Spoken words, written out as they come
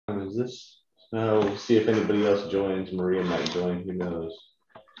is this? No, we'll see if anybody else joins. Maria might join, who knows.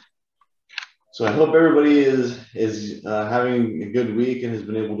 So I hope everybody is having a good week and has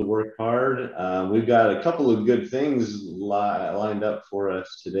been able to work hard. We've got a couple of good things lined up for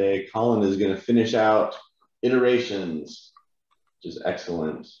us today. Collin is going to finish out iterations, which is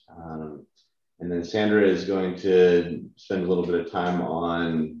excellent. And then Sandra is going to spend a little bit of time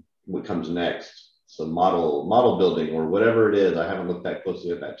on what comes next. So model building or whatever it is. I haven't looked that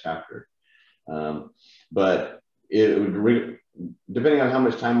closely at that chapter. But it would depending on how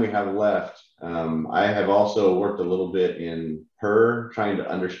much time we have left, I have also worked a little bit in PER, trying to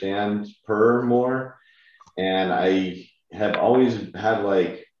understand PER more. And I have always had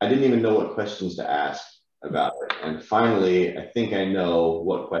I didn't even know what questions to ask about it. And finally, I think I know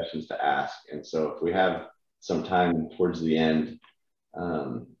what questions to ask. And so if we have some time towards the end,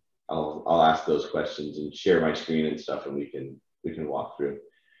 I'll ask those questions and share my screen and stuff, and we can walk through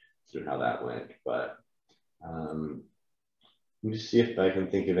how that went. But let me see if I can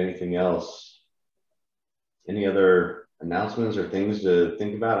think of anything else. Any other announcements or things to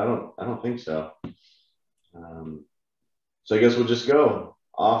think about? I don't think so. So I guess we'll just go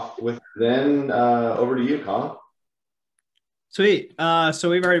off with then. Over to you, Collin. Sweet. So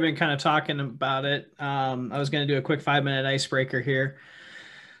we've already been kind of talking about it. I was going to do a quick 5-minute icebreaker here.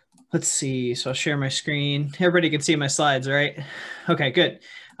 Let's see. So I'll share my screen. Everybody can see my slides, right? Okay, good.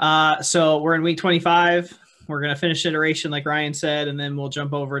 So we're in week 25. We're going to finish iteration like Ryan said, and then we'll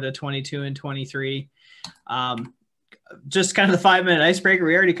jump over to 22 and 23. Just kind of the 5-minute icebreaker.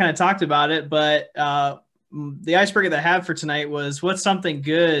 We already kind of talked about it, but the icebreaker that I had for tonight was, what's something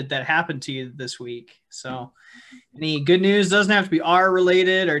good that happened to you this week? So any good news, doesn't have to be R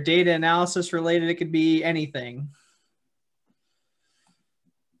related or data analysis related. It could be anything.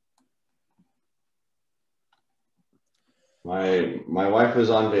 My wife was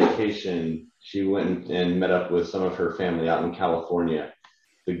on vacation. She went and met up with some of her family out in California.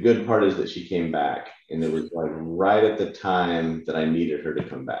 The good part is that she came back, and it was right at the time that I needed her to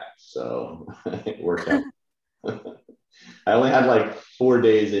come back. So it worked out. I only had 4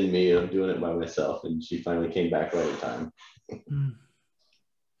 days in me of doing it by myself, and she finally came back right in time.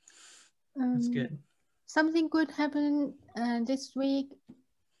 That's good. Something good happened this week.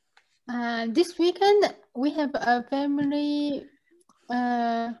 This weekend, we have a family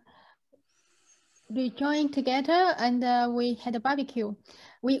rejoin together, and we had a barbecue.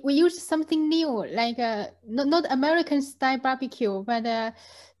 We used something new, not American style barbecue, but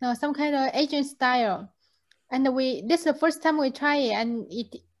some kind of Asian style. And this is the first time we try it, and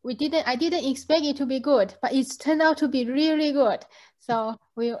I didn't expect it to be good, but it's turned out to be really good. So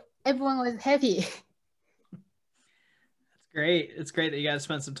everyone was happy. Great. It's great that you guys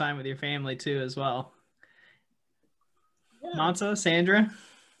spent some time with your family too as well. Yeah. Mansa, Sandra?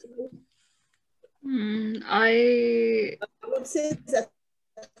 I would say that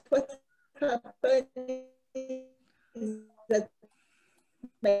what happened is that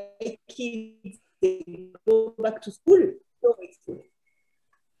my kids go back to school.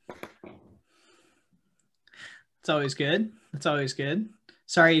 It's always good. It's always good.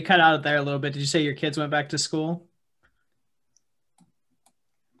 Sorry, you cut out there a little bit. Did you say your kids went back to school?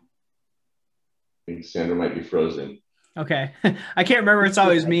 I think Sandra might be frozen. Okay. I can't remember. It's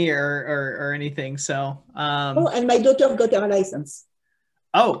always me or anything. So, and my daughter got her license.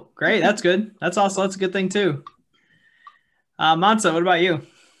 Oh, great. That's good. That's a good thing too. Mansa, what about you?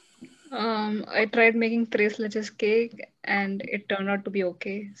 I tried making 3 sledges cake and it turned out to be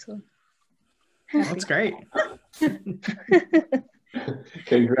okay. So that's great.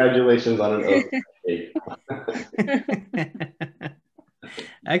 Congratulations on an cake.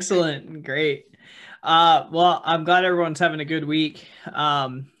 Excellent. Great. Well, I'm glad everyone's having a good week.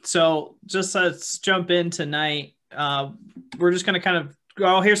 So just let's jump in tonight. We're just going to kind of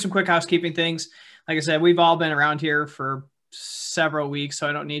go, here's some quick housekeeping things. Like I said, we've all been around here for several weeks, so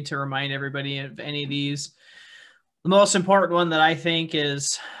I don't need to remind everybody of any of these. The most important one that I think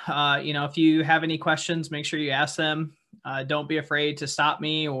is, if you have any questions, make sure you ask them. Don't be afraid to stop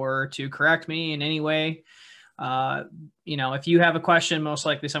me or to correct me in any way. If you have a question, most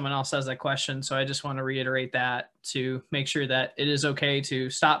likely someone else has that question. So I just want to reiterate that to make sure that it is okay to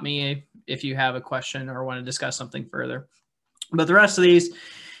stop me if you have a question or want to discuss something further. But the rest of these,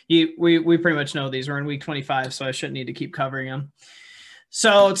 we pretty much know these. We're in week 25, so I shouldn't need to keep covering them.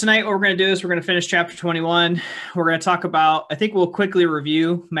 So tonight, what we're going to do is we're going to finish chapter 21. We're going to talk about, I think we'll quickly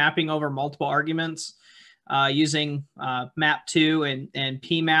review mapping over multiple arguments using map 2 and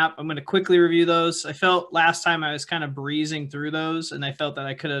PMAP. I'm going to quickly review those. I felt last time I was kind of breezing through those, and I felt that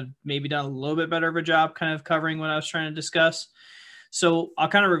I could have maybe done a little bit better of a job kind of covering what I was trying to discuss. So I'll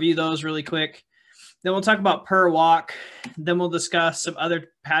kind of review those really quick. Then we'll talk about per walk. Then we'll discuss some other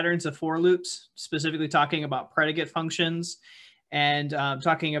patterns of for loops, specifically talking about predicate functions and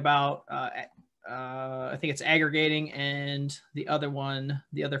talking about, I think it's aggregating and the other one,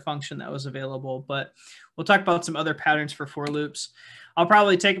 the other function that was available. But we'll talk about some other patterns for for loops. I'll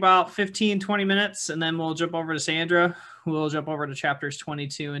probably take about 15, 20 minutes, and then we'll jump over to Sandra. We'll jump over to chapters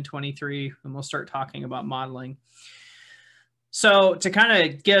 22 and 23, and we'll start talking about modeling. So to kind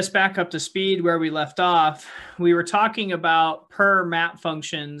of get us back up to speed where we left off, we were talking about per map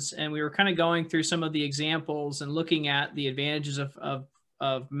functions, and we were kind of going through some of the examples and looking at the advantages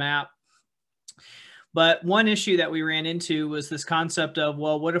of map. But one issue that we ran into was this concept of,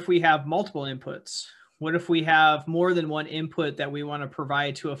 well, what if we have multiple inputs? What if we have more than one input that we want to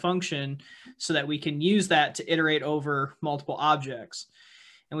provide to a function so that we can use that to iterate over multiple objects?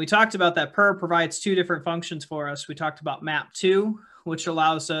 And we talked about that per provides two different functions for us. We talked about map2, which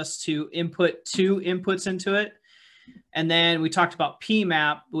allows us to input two inputs into it. And then we talked about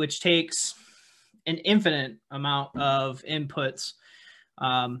pmap, which takes an infinite amount of inputs.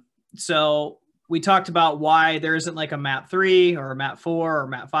 So we talked about why there isn't like a map3 or a map4 or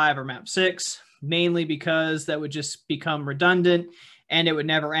map5 or map6, mainly because that would just become redundant and it would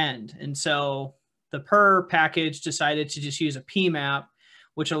never end. And so the per package decided to just use a pmap,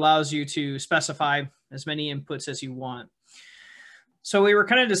 which allows you to specify as many inputs as you want. So we were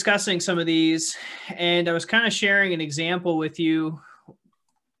kind of discussing some of these, and I was kind of sharing an example with you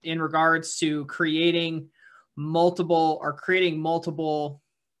in regards to creating multiple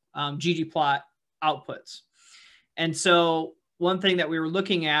ggplot outputs. And so one thing that we were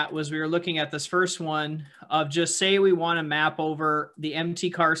looking at was this first one of just say we want to map over the empty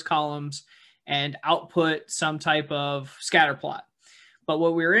cars columns and output some type of scatter plot. But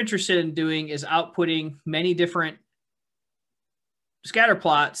what we were interested in doing is outputting many different scatter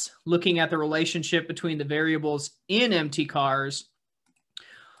plots, looking at the relationship between the variables in empty cars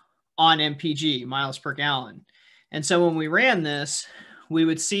on MPG, miles per gallon. And so when we ran this, we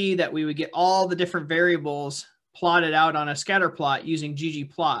would see that we would get all the different variables plotted out on a scatter plot using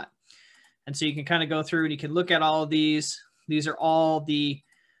ggplot. And so you can kind of go through and you can look at all of these. These are all the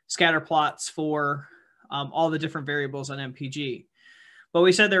scatter plots for all the different variables on MPG. But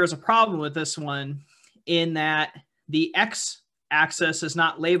we said there was a problem with this one in that the x-axis is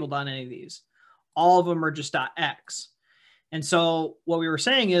not labeled on any of these. All of them are just .x. And so what we were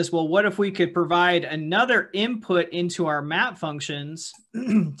saying is, well, what if we could provide another input into our map functions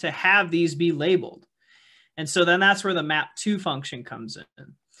to have these be labeled? And so then that's where the map2 function comes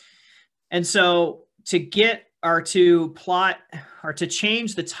in. And so to get or to plot or to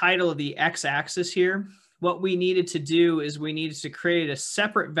change the title of the x-axis here, what we needed to do is we needed to create a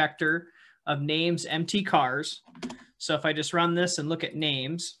separate vector of names empty cars. So if I just run this and look at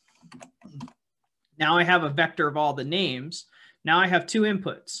names, now I have a vector of all the names. Now I have two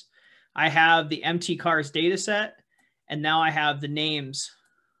inputs. I have the empty cars data set, and now I have the names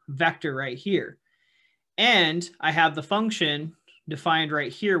vector right here. And I have the function defined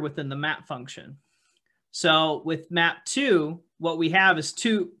right here within the map function. So with map2, what we have is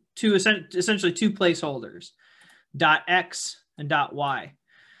essentially two placeholders, .x and .y.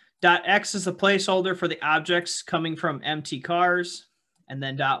 .x is the placeholder for the objects coming from empty cars, and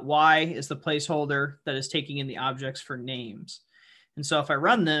then .y is the placeholder that is taking in the objects for names. And so if I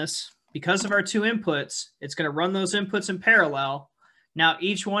run this, because of our two inputs, it's going to run those inputs in parallel. Now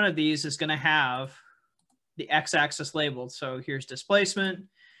each one of these is going to have the x-axis labeled. So here's displacement,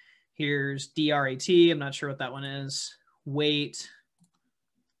 here's DRAT, I'm not sure what that one is, weight,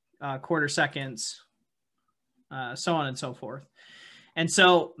 quarter seconds, so on and so forth. And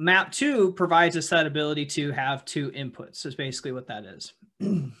so map2 provides us that ability to have two inputs, is basically what that is.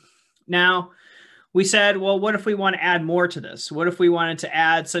 Now, we said, well, what if we want to add more to this? What if we wanted to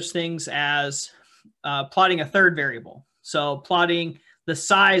add such things as plotting a third variable? So plotting the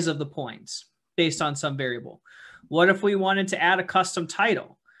size of the points based on some variable. What if we wanted to add a custom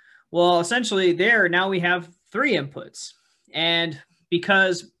title? Well, essentially there, now we have three inputs. And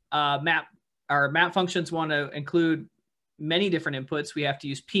because map functions want to include many different inputs, we have to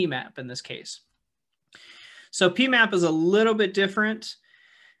use pmap in this case. So pmap is a little bit different.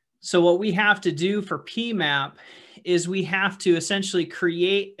 So what we have to do for pmap is we have to essentially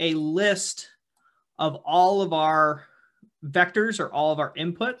create a list of all of our vectors or all of our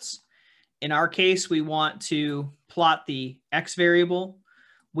inputs. In our case, we want to plot the x variable.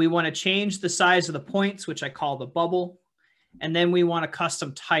 We want to change the size of the points, which I call the bubble. And then we want a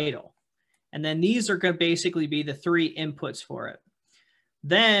custom title. And then these are going to basically be the three inputs for it.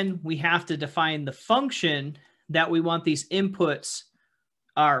 Then we have to define the function that we want these inputs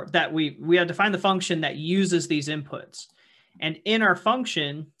are that we have defined the function that uses these inputs. And in our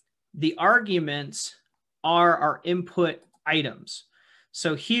function, the arguments are our input items.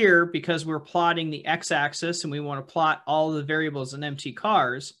 So here, because we're plotting the x-axis and we want to plot all the variables in empty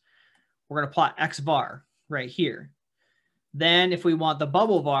cars, we're going to plot x var right here. Then if we want the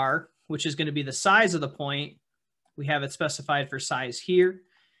bubble var, which is going to be the size of the point, we have it specified for size here.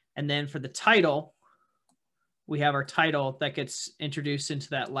 And then for the title, we have our title that gets introduced into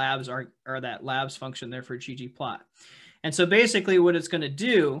that labs or that labs function there for ggplot. And so basically what it's going to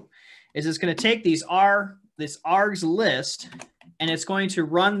do is it's going to take this args list and it's going to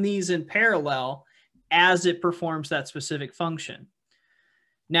run these in parallel as it performs that specific function.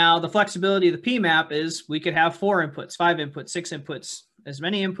 Now, the flexibility of the PMAP is we could have 4 inputs, 5 inputs, 6 inputs, as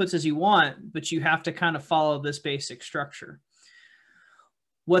many inputs as you want, but you have to kind of follow this basic structure.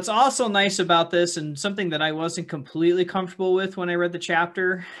 What's also nice about this, and something that I wasn't completely comfortable with when I read the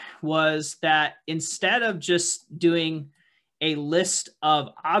chapter, was that instead of just doing a list of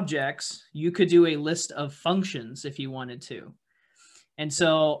objects, you could do a list of functions if you wanted to. And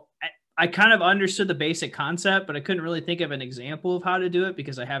so I kind of understood the basic concept, but I couldn't really think of an example of how to do it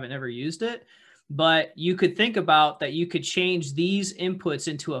because I haven't ever used it. But you could think about that you could change these inputs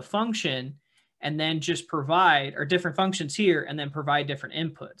into a function and then just provide, or different functions here, and then provide different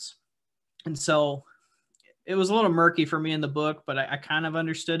inputs. And so it was a little murky for me in the book, but I kind of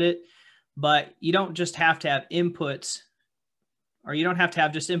understood it. But you don't just have to have inputs, or you don't have to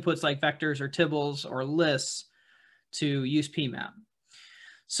have just inputs like vectors or tibbles or lists to use PMAP.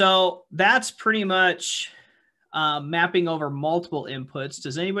 So that's pretty much mapping over multiple inputs.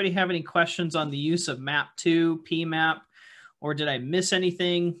 Does anybody have any questions on the use of map2, PMAP, or did I miss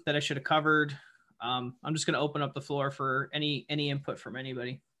anything that I should have covered? I'm just going to open up the floor for any input from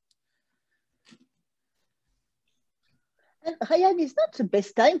anybody. And Ryan, is not the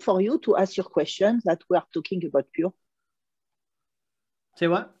best time for you to ask your questions that we are talking about pure? Say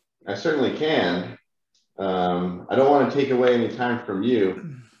what? I certainly can. I don't want to take away any time from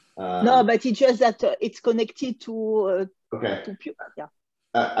you. No, but it's just that it's connected to okay. To pure. Yeah.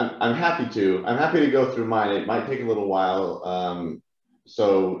 I'm happy to. I'm happy to go through mine. It might take a little while.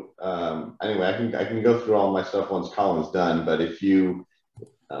 Anyway, I can go through all my stuff once Collin's done. But if you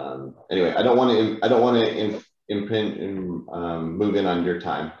anyway, I don't want to move in on your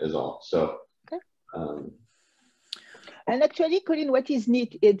time is all. So. Okay. And actually, Collin, what is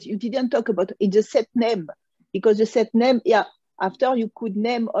neat is you didn't talk about it's a set name, because the set name, yeah, after you could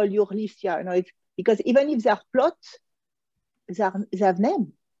name all your lists, yeah, you know, because even if they're plots, they have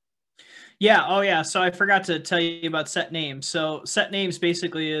name. Yeah. Oh, yeah. So I forgot to tell you about set names. So set names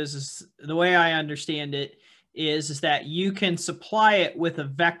basically is the way I understand it is that you can supply it with a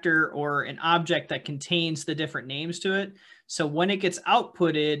vector or an object that contains the different names to it. So when it gets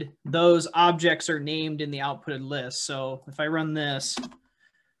outputted, those objects are named in the outputted list. So if I run this,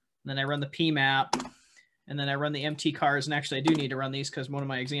 then I run the PMAP, and then I run the MT cars, and actually I do need to run these because one of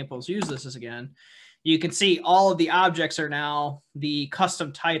my examples use this again. You can see all of the objects are now the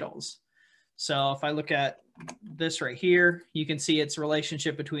custom titles. So if I look at this right here, you can see its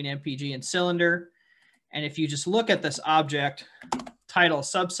relationship between MPG and cylinder. And if you just look at this object title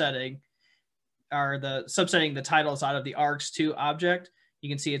subsetting, or the subsetting the titles out of the args2 object, you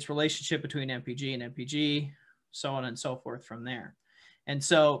can see its relationship between MPG and MPG, so on and so forth from there. And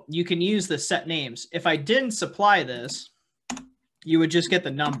so you can use the set names. If I didn't supply this, you would just get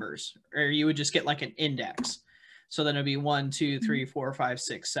the numbers, or you would just get like an index. So then it'd be 1, 2, 3, 4, 5,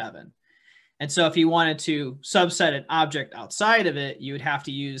 6, 7. And so if you wanted to subset an object outside of it, you would have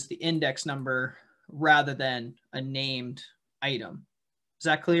to use the index number rather than a named item. Is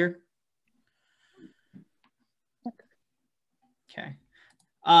that clear? Okay.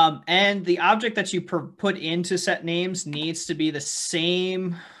 And the object that you put into set names needs to be the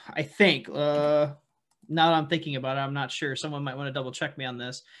same, I think. Now that I'm thinking about it, I'm not sure. Someone might want to double check me on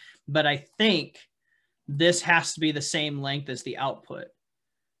this. But I think this has to be the same length as the output.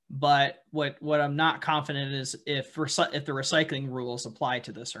 But what I'm not confident is if the recycling rules apply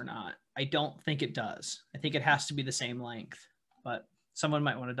to this or not. I don't think it does. I think it has to be the same length. But someone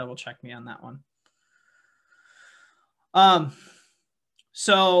might want to double check me on that one.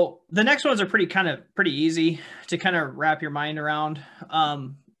 So the next ones are pretty easy to kind of wrap your mind around.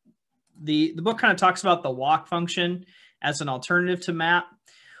 The book kind of talks about the walk function as an alternative to map.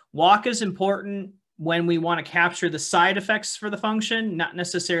 Walk is important when we want to capture the side effects for the function, not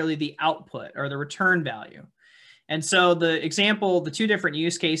necessarily the output or the return value. And so the 2 different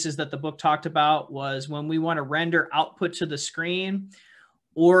use cases that the book talked about was when we want to render output to the screen,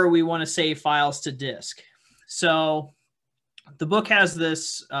 or we want to save files to disk. So the book has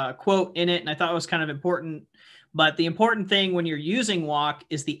this quote in it, and I thought it was kind of important. But the important thing when you're using walk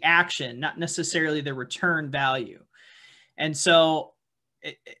is the action, not necessarily the return value. And so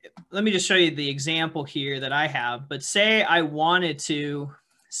let me just show you the example here that I have. But say I wanted to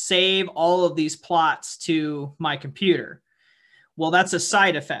save all of these plots to my computer. Well, that's a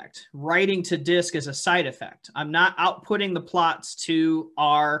side effect. Writing to disk is a side effect. I'm not outputting the plots to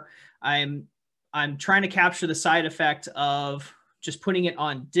R. I'm trying to capture the side effect of just putting it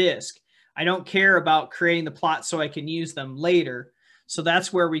on disk. I don't care about creating the plots so I can use them later. So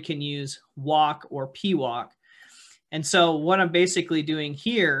that's where we can use walk or pwalk. And so what I'm basically doing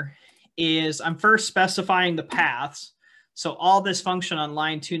here is I'm first specifying the paths. So all this function on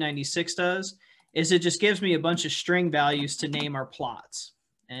line 296 does is it just gives me a bunch of string values to name our plots.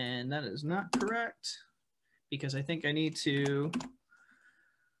 And that is not correct because I think I need to,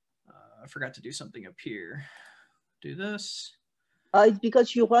 I forgot to do something up here. Do this. It's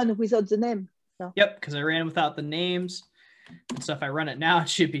because you run without the name. So. Yep, because I ran without the names. And so if I run it now, it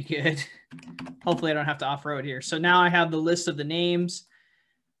should be good. Hopefully I don't have to off-road here. So now I have the list of the names.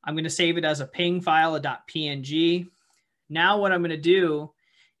 I'm going to save it as a ping file, a .png. Now what I'm going to do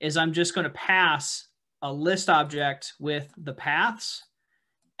is I'm just going to pass a list object with the paths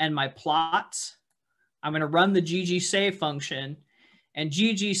and my plots. I'm going to run the ggsave function, and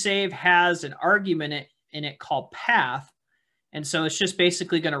ggsave has an argument in it called path. And so it's just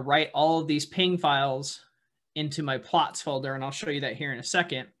basically going to write all of these ping files into my plots folder. And I'll show you that here in a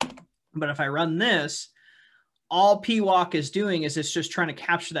second. But if I run this, all pwalk is doing is it's just trying to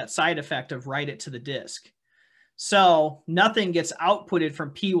capture that side effect of write it to the disk. So nothing gets outputted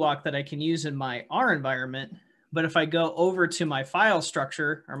from pwalk that I can use in my R environment. But if I go over to my file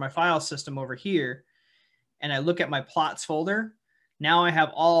structure or my file system over here, and I look at my plots folder, now I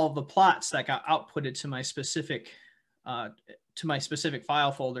have all of the plots that got outputted to my specific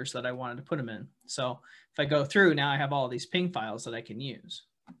file folders that I wanted to put them in. So if I go through, now I have all these ping files that I can use,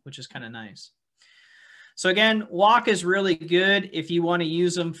 which is kind of nice. So again, walk is really good if you want to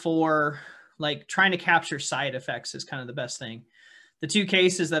use them for like trying to capture side effects is kind of the best thing. The two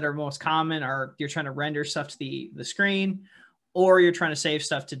cases that are most common are you're trying to render stuff to the screen, or you're trying to save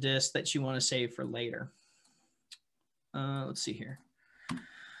stuff to disk that you want to save for later. Let's see here.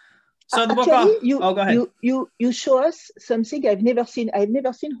 So the Actually, book, go ahead. You show us something I've never seen. I've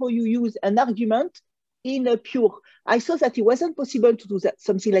never seen how you use an argument in a pure. I saw that it wasn't possible to do that,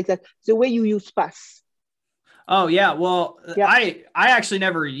 something like that, the way you use pass. Oh yeah, well, yeah. I actually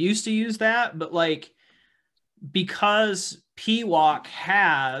never used to use that, but like because pwalk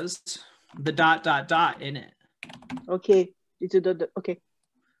has the ... in it. Okay, it's a okay.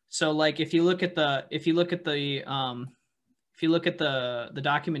 So like if you look at the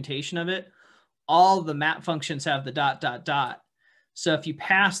documentation of it, all the map functions have the ... So if you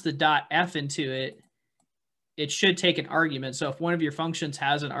pass the .f into it, it should take an argument. So if one of your functions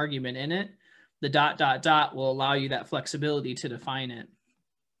has an argument in it, the ... will allow you that flexibility to define it,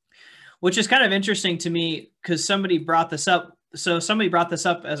 which is kind of interesting to me because somebody brought this up. So somebody brought this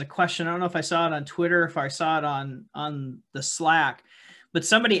up as a question. I don't know if I saw it on Twitter, if I saw it on the Slack, but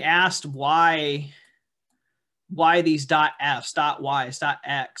somebody asked why these .fs, .ys,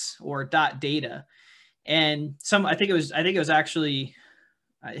 .x, or .data. And I think it was actually,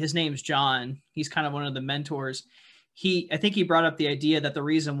 his name's John. He's kind of one of the mentors. I think he brought up the idea that the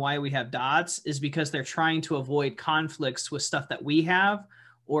reason why we have dots is because they're trying to avoid conflicts with stuff that we have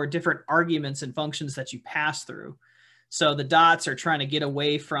or different arguments and functions that you pass through. So the dots are trying to get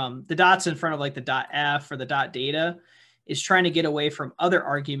away from the dots in front of like the .f or the .data is trying to get away from other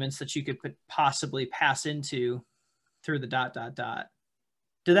arguments that you could possibly pass into through the ...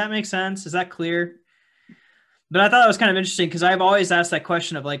 Did that make sense? Is that clear? But I thought it was kind of interesting because I've always asked that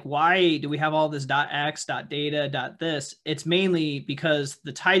question of like, why do we have all this .x, .data, .this? It's mainly because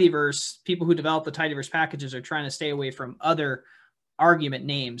the tidyverse, people who develop the tidyverse packages are trying to stay away from other argument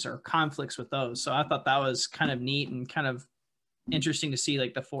names or conflicts with those. So I thought that was kind of neat and kind of interesting to see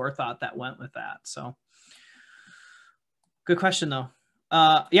like the forethought that went with that. So good question though.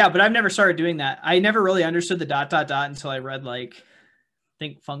 Yeah, but I've never started doing that. I never really understood the ... until I read like, I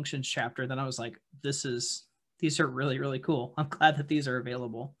think functions chapter. Then I was like, these are really, really cool. I'm glad that these are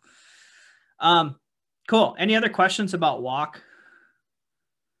available. Cool. Any other questions about walk?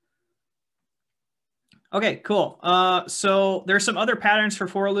 Okay, cool. So there's some other patterns for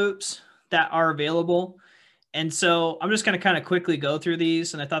for loops that are available. And so I'm just going to kind of quickly go through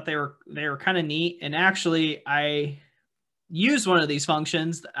these. And I thought they were kind of neat. And actually, I used one of these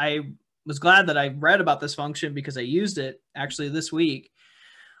functions. I was glad that I read about this function because I used it actually this week.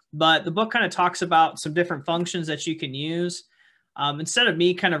 but the book kind of talks about some different functions that you can use. Instead of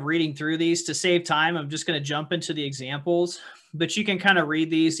me kind of reading through these to save time, I'm just going to jump into the examples, but you can kind of read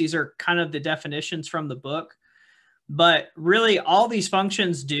these. These are kind of the definitions from the book. But really all these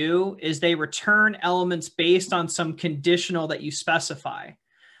functions do is they return elements based on some conditional that you specify.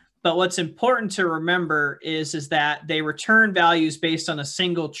 But what's important to remember is that they return values based on a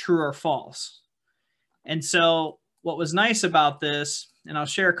single true or false. And so what was nice about this, and I'll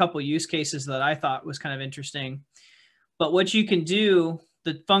share a couple of use cases that I thought was kind of interesting, but what you can do,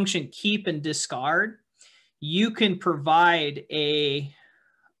 the function keep and discard, you can provide a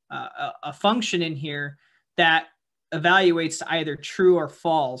function in here that evaluates to either true or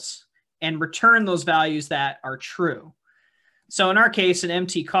false and return those values that are true. So in our case, in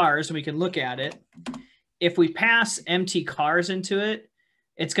empty cars, and we can look at it, if we pass empty cars into it,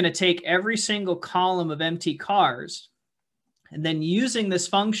 it's going to take every single column of empty cars, and then using this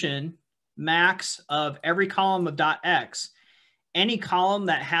function, max of every column of .x, any column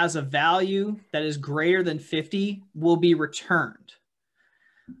that has a value that is greater than 50 will be returned.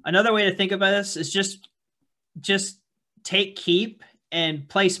 Another way to think about this is just take keep and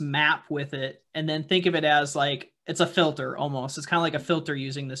place map with it, and then think of it as like, it's a filter almost. It's kind of like a filter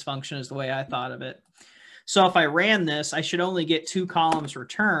using this function is the way I thought of it. So if I ran this, I should only get 2 columns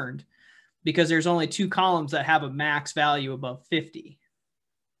returned because there's only 2 columns that have a max value above 50.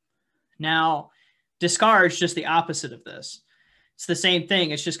 Now, discard is just the opposite of this. It's the same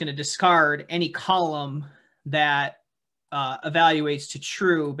thing. It's just going to discard any column that evaluates to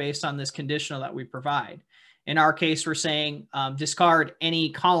true based on this conditional that we provide. In our case, we're saying discard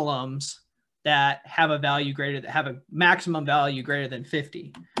any columns that have a value greater, that have a maximum value greater than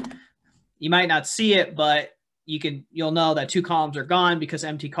 50. You might not see it, but you'll know that 2 columns are gone because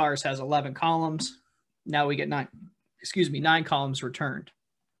empty cars has 11 columns. Now we get 9 columns returned.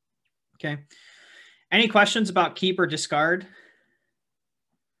 Okay. Any questions about keep or discard?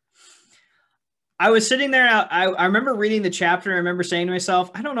 I was sitting there, I remember reading the chapter, and I remember saying to myself,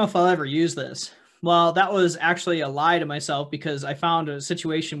 I don't know if I'll ever use this. Well, that was actually a lie to myself because I found a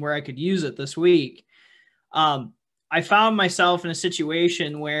situation where I could use it this week. I found myself in a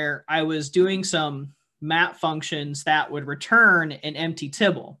situation where I was doing some map functions that would return an empty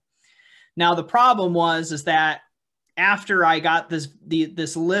tibble. Now, the problem is that after I got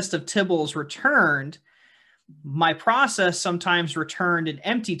this list of tibbles returned, my process sometimes returned an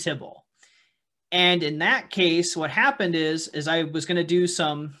empty tibble. And in that case, what happened is I was going to do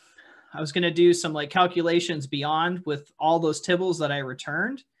some like calculations beyond with all those tibbles that I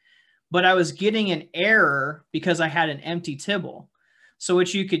returned, but I was getting an error because I had an empty tibble. So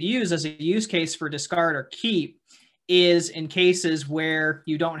what you could use as a use case for discard or keep is in cases where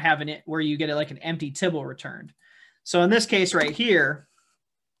you don't have where you get like an empty tibble returned. So in this case right here,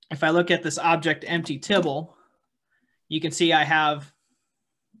 if I look at this object empty tibble, you can see I have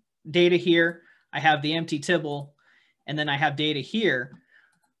data here, I have the empty tibble, and then I have data here.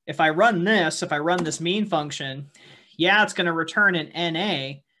 If I run this mean function, yeah, it's going to return an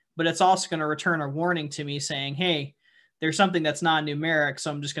NA, but it's also going to return a warning to me saying, hey, there's something that's non-numeric,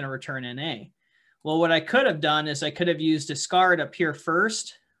 so I'm just going to return NA. Well, what I could have done is I could have used discard up here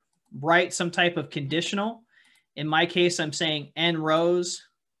first, write some type of conditional. In my case, I'm saying n rows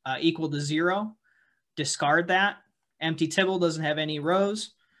equal to 0. Discard that. Empty tibble doesn't have any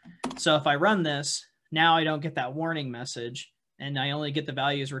rows. So if I run this, now I don't get that warning message, and I only get the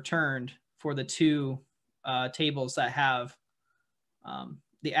values returned for the 2 tables that have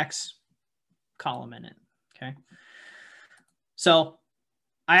the X column in it, okay? So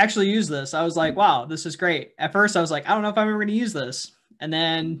I actually used this. I was like, wow, this is great. At first, I was like, I don't know if I'm ever going to use this. And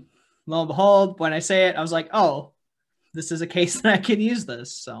then lo and behold, when I say it, I was like, oh, this is a case that I can use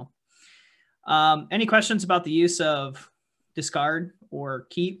this. So any questions about the use of discard or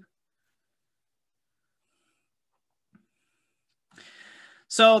keep?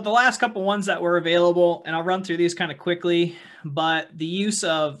 So the last couple ones that were available, and I'll run through these kind of quickly, but the use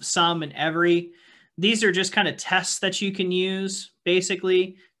of some and every, these are just kind of tests that you can use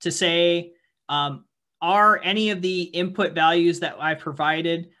basically to say, are any of the input values that I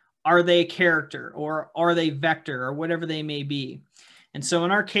provided, are they character or are they vector or whatever they may be? And so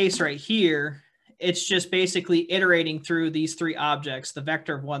in our case right here, it's just basically iterating through these 3 objects, the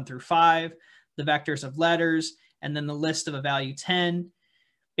vector of 1 through 5, the vectors of letters, and then the list of a value 10.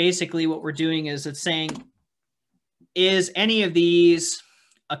 Basically what we're doing is it's saying, is any of these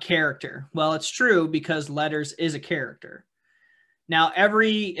a character? Well, it's true because letters is a character. Now,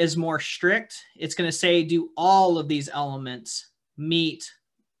 every is more strict. It's going to say, do all of these elements meet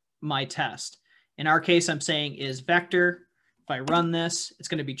my test? In our case, I'm saying is vector. If If I run this, it's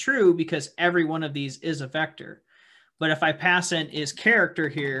going to be true because every one of these is a vector. But if I pass in is character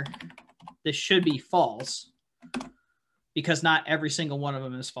here, this should be false because not every single one of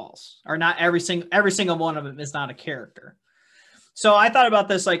them is false, or not every single one of them is not a character. So I thought about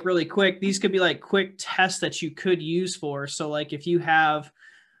this like really quick. These could be like quick tests that you could use for. So like if you have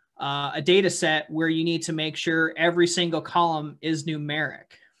a data set where you need to make sure every single column is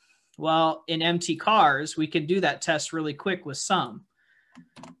numeric. Well, in empty cars, we can do that test really quick with sum,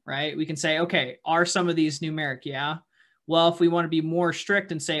 right? We can say, okay, are some of these numeric? Yeah. Well, if we want to be more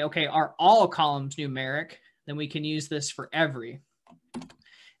strict and say, okay, are all columns numeric? Then we can use this for every.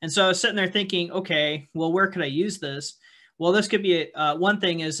 And so I was sitting there thinking, okay, well, where could I use this? Well, this could be one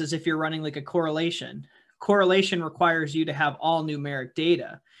thing is if you're running like a correlation. Correlation requires you to have all numeric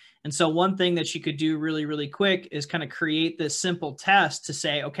data. And so one thing that you could do really, really quick is kind of create this simple test to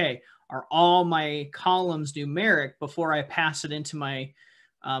say, okay, are all my columns numeric before I pass it into my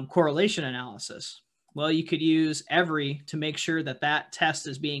correlation analysis? Well, you could use every to make sure that that test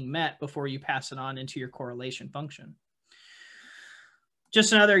is being met before you pass it on into your correlation function.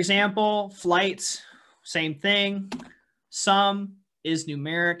 Just another example, flights, same thing. Sum is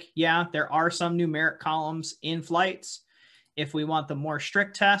numeric. Yeah, there are some numeric columns in flights. If we want the more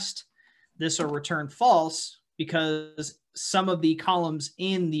strict test, this will return false because some of the columns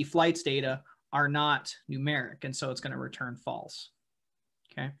in the flights data are not numeric. And so it's going to return false.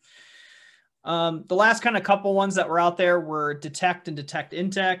 Okay. The last kind of couple ones that were out there were detect and detect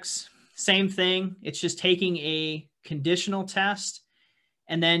index. Same thing. It's just taking a conditional test.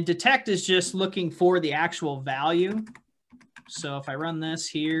 And then detect is just looking for the actual value. So if I run this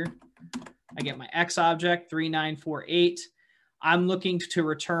here, I get my X object 3948. I'm looking to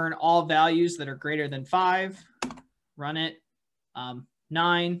return all values that are greater than 5. Run it.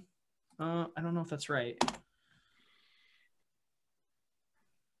 9. I don't know if that's right.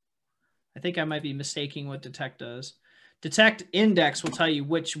 I think I might be mistaking what detect does. Detect index will tell you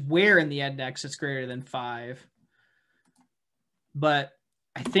where in the index it's greater than 5. But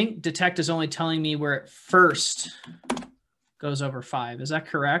I think detect is only telling me where it first goes over 5. Is that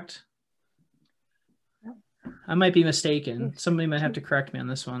correct? I might be mistaken. Somebody might have to correct me on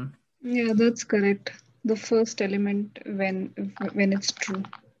this one. Yeah, that's correct. The first element when it's true.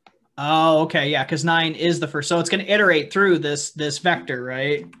 Oh, okay. Yeah, because 9 is the first. So it's going to iterate through this vector,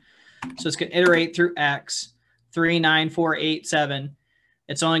 right? So it's going to iterate through X, 3, 9, 4, 8, 7.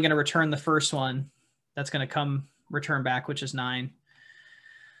 It's only going to return the first one. That's going to come return back, which is 9.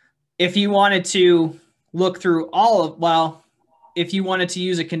 If you wanted to look through if you wanted to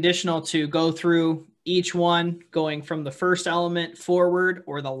use a conditional to go through each one going from the first element forward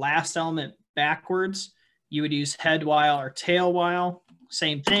or the last element backwards, you would use head while or tail while.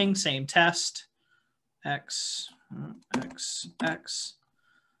 Same thing, same test. X, X, X.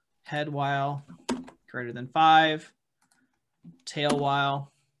 Head while greater than 5. Tail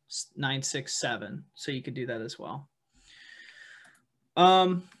while 9, 6, 7. So you could do that as well.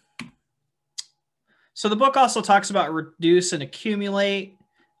 So the book also talks about reduce and accumulate.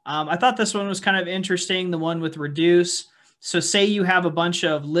 I thought this one was kind of interesting, the one with reduce. So say you have a bunch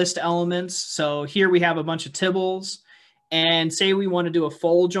of list elements. So here we have a bunch of tibbles. And say we want to do a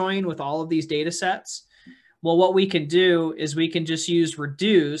full join with all of these data sets. Well, what we can do is we can just use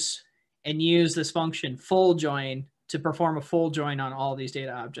reduce and use this function full join to perform a full join on all of these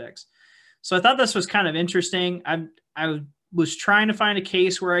data objects. So I thought this was kind of interesting. I was trying to find a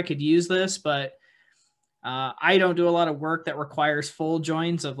case where I could use this, but I don't do a lot of work that requires full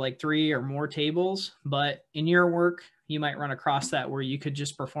joins of like 3 or more tables, but in your work, you might run across that where you could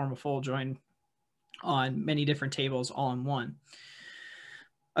just perform a full join on many different tables all in one.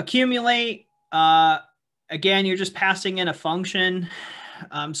 Accumulate, again, you're just passing in a function.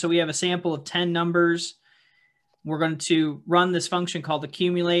 So we have a sample of 10 numbers. We're going to run this function called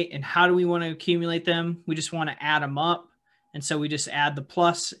accumulate. And how do we want to accumulate them? We just want to add them up. And so we just add the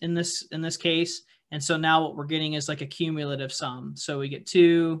plus in this case. And so now what we're getting is like a cumulative sum. So we get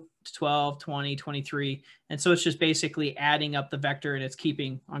 2 to 12, 20, 23. And so it's just basically adding up the vector and it's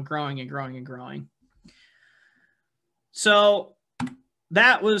keeping on growing and growing and growing. So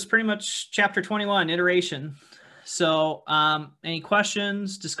that was pretty much chapter 21, iteration. So any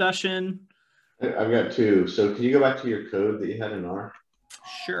questions, discussion? I've got 2. So can you go back to your code that you had in R?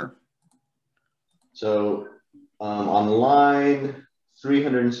 Sure. So on line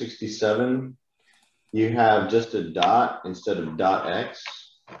 367, you have just a dot instead of .x.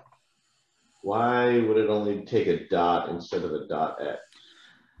 Why would it only take a dot instead of a .x?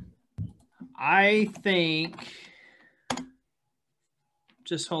 I think,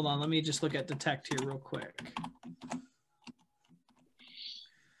 just hold on. Let me just look at detect here real quick.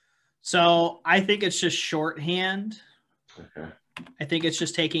 So I think it's just shorthand. Okay. I think it's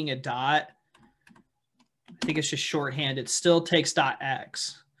just taking a dot. I think it's just shorthand. It still takes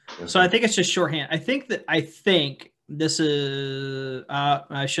 .x. Okay. So I think it's just shorthand. I think this is,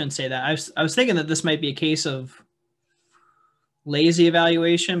 I shouldn't say that. I was thinking that this might be a case of lazy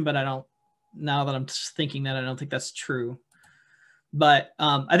evaluation, but now that I'm thinking that, I don't think that's true. But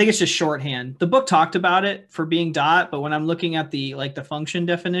I think it's just shorthand. The book talked about it for being dot, but when I'm looking at the function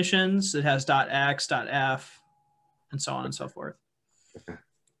definitions, it has .x, .f, and so on and so forth. Okay.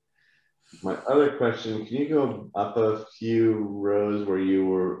 My other question, can you go up a few rows where you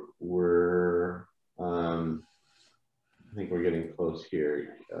were I think we're getting close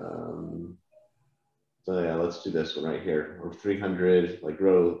here. So yeah, let's do this one right here. Or 300, like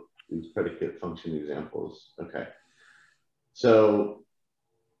row these predicate function examples. Okay. So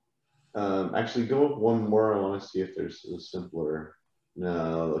actually go up one more. I want to see if there's a simpler.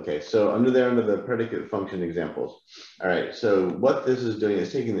 No, okay. So under the predicate function examples. All right. So what this is doing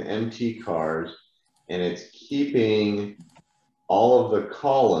is taking the empty cars and it's keeping all of the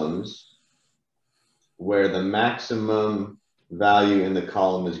columns where the maximum value in the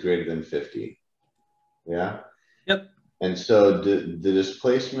column is greater than 50. Yeah. Yep. And so the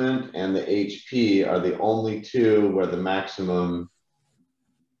displacement and the HP are the only two where the maximum.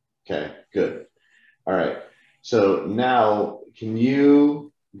 Okay, good. All right. So now can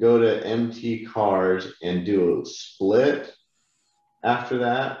you go to MT cars and do a split after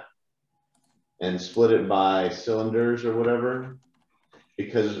that and split it by cylinders or whatever?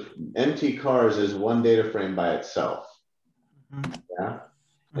 Because MT cars is one data frame by itself. Mm-hmm. Yeah.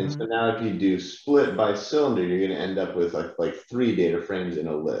 And so now if you do split by cylinder, you're going to end up with like 3 data frames in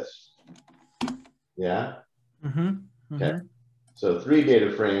a list. Yeah. Mm-hmm. Mm-hmm. Okay. So 3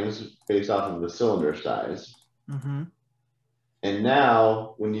 data frames based off of the cylinder size. Mm-hmm. And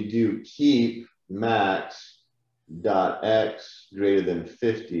now when you do keep max dot x greater than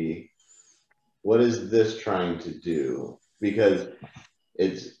 50, what is this trying to do? Because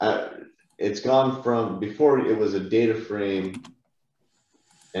it's gone from, before it was a data frame,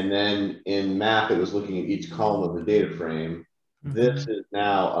 and then in map it was looking at each column of the data frame. Mm-hmm. This is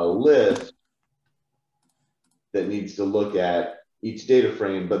now a list that needs to look at each data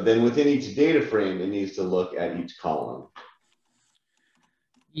frame, but then within each data frame, it needs to look at each column.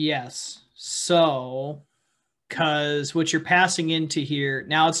 Yes. So, because what you're passing into here,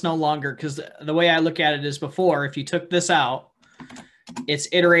 now it's no longer, because the way I look at it is before, if you took this out, it's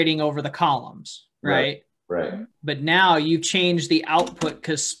iterating over the columns, right? Right. But now you've changed the output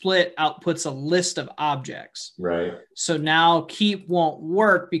because split outputs a list of objects. Right. So now keep won't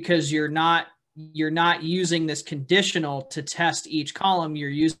work because you're not using this conditional to test each column. You're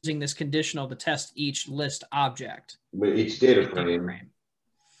using this conditional to test each list object. With each data frame,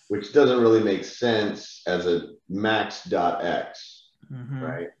 which doesn't really make sense as a max.x,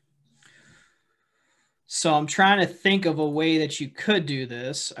 right? So I'm trying to think of a way that you could do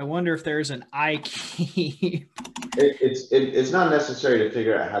this. I wonder if there's an keep. It's not necessary to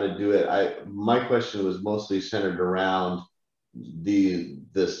figure out how to do it. My question was mostly centered around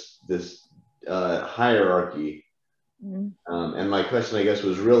this hierarchy, and my question, I guess,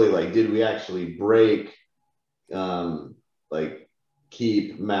 was really like, did we actually break like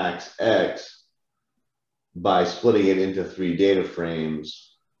keep max x by splitting it into 3 data frames?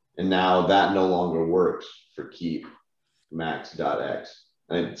 And now that no longer works for keep max.x.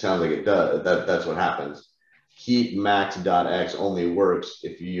 And it sounds like it does. That's what happens. Keep max.x only works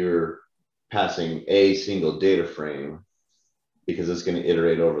if you're passing a single data frame, because it's going to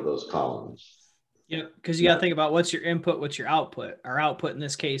iterate over those columns. Yep, because you got to think about what's your input, what's your output. Our output in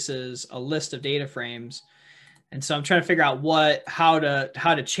this case is a list of data frames. And so I'm trying to figure out how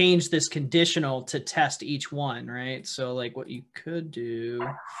to change this conditional to test each one, right? So like what you could do,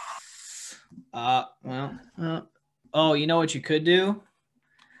 oh, you know what you could do?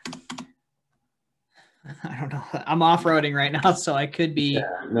 I don't know. I'm off-roading right now, so I could be.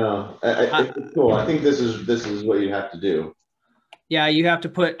 Yeah, no, it's cool. I think this is what you have to do. Yeah, you have to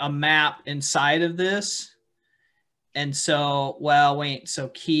put a map inside of this. And so, well, wait, so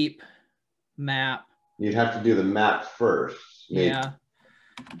keep map. You'd have to do the map first. Maybe. Yeah.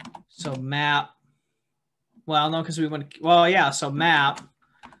 So map. Well, no, because we want to, well, yeah. So map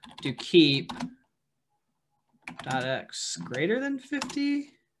do keep dot x greater than 50.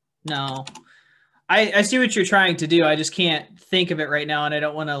 No, I see what you're trying to do. I just can't think of it right now. And I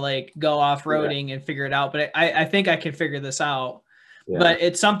don't want to like go off-roading and figure it out, but I think I can figure this out. Yeah. But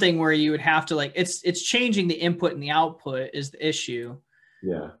it's something where you would have to like, it's changing the input and the output is the issue.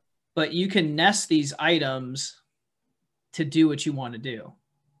 Yeah. But you can nest these items to do what you want to do.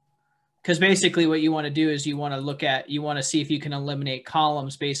 Because basically what you want to do is you want to see if you can eliminate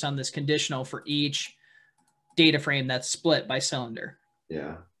columns based on this conditional for each data frame that's split by cylinder.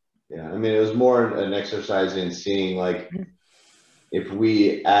 Yeah. Yeah. I mean, it was more an exercise in seeing like if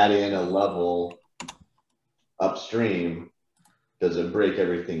we add in a level upstream, does it break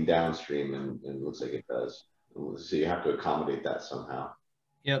everything downstream? And it looks like it does. So you have to accommodate that somehow.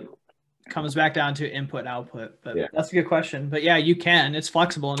 Yep. Comes back down to input output, but yeah. That's a good question. But yeah, you can. It's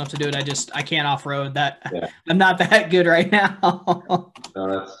flexible enough to do it. I can't off-road that. Yeah. I'm not that good right now.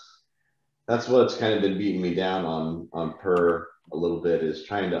 No, that's what's kind of been beating me down on per a little bit, is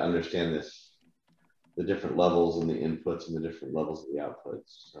trying to understand the different levels and the inputs and the different levels of the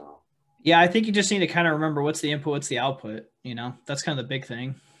outputs. So yeah, I think you just need to kind of remember what's the input, what's the output. That's kind of the big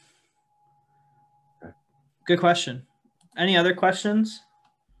thing. Okay. Good question. Any other questions?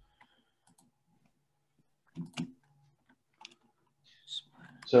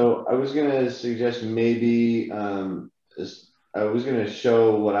 So I was going to suggest maybe I was going to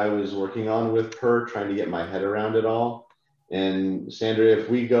show what I was working on with per, trying to get my head around it all. And Sandra, if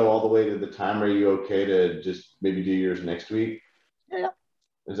we go all the way to the time, are you okay to just maybe do yours next week? Yeah.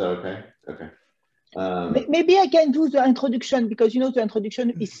 Is that okay? Okay. Maybe I can do the introduction, because the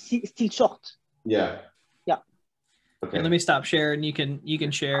introduction is still short. Yeah. Yeah. Okay. And let me stop sharing. You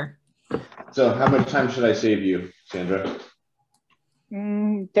can share. So how much time should I save you, Sandra?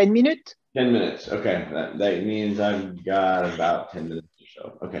 10 minutes. 10 minutes. Okay. That means I've got about 10 minutes or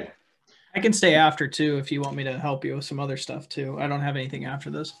so. Okay. I can stay after too if you want me to help you with some other stuff too. I don't have anything after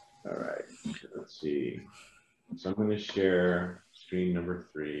this. All right. Let's see. So I'm going to share screen number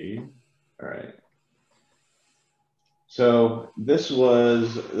 3. All right. So this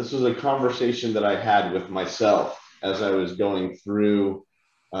was a conversation that I had with myself as I was going through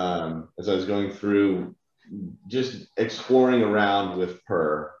just exploring around with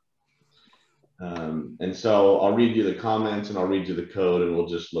per. And so I'll read you the comments and I'll read you the code and we'll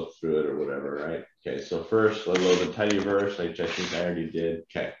just look through it or whatever, right? Okay, so first I'll load the tidyverse, which I think I already did.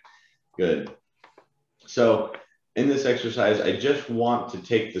 Okay, good. So in this exercise, I just want to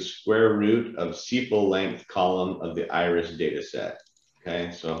take the square root of sepal length column of the iris data set.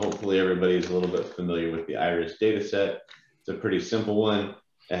 Okay, so hopefully everybody's a little bit familiar with the iris data set. It's a pretty simple one.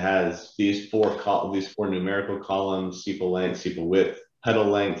 It has these four numerical columns: sepal length, sepal width,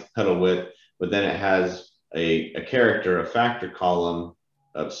 petal width, but then it has a factor column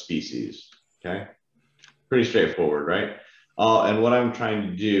of species. Okay, pretty straightforward, right? And what I'm trying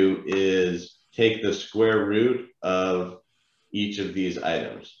to do is take the square root of each of these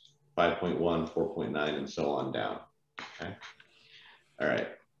items, 5.1, 4.9, and so on down. Okay. All right.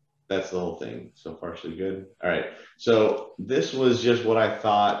 That's the whole thing. So far, so good. All right. So this was just what I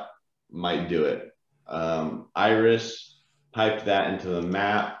thought might do it. Iris piped that into the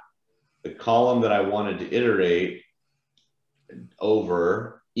map. The column that I wanted to iterate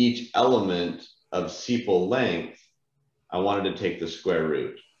over each element of sepal length, I wanted to take the square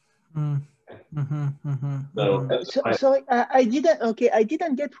root. Sorry, I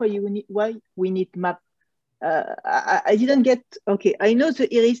didn't get why we need map. I didn't get. Okay, I know the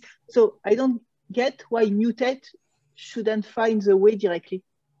iris, so I don't get why mutate shouldn't find the way directly.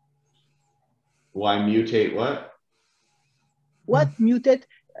 Why mutate what? What mutate?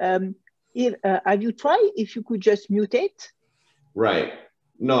 Have you tried if you could just mutate? Right.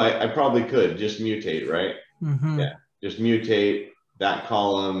 No, I probably could just mutate, right? Yeah, just mutate that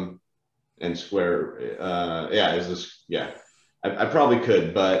column and square. I probably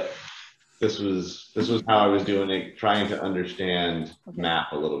could, but this was how I was doing it, trying to understand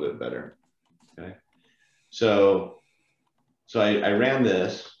map a little bit better. Okay, so I ran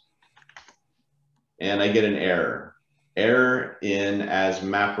this, and I get an error in as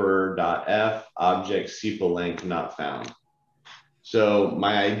mapper.f object sepal length not found. So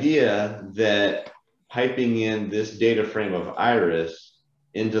my idea that piping in this data frame of iris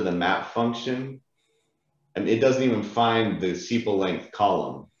into the map function, and it doesn't even find the sepal length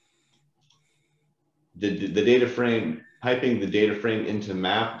column. The data frame, piping the data frame into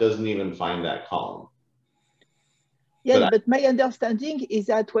map doesn't even find that column. Yes, but my understanding is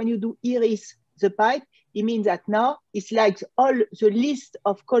that when you do iris the pipe, it means that now it's like all the list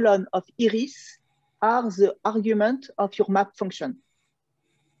of columns of iris are the argument of your map function.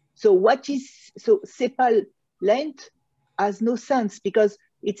 So sepal length has no sense, because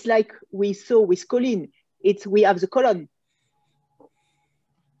it's like we saw with Collin. We have the column.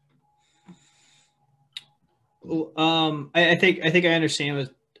 I think I understand.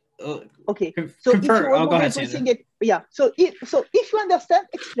 Okay. So if you want go ahead, Sandra. Yeah. So if you understand,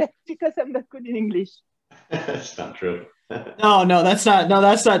 explain, because I'm not good in English. That's not true. No, that's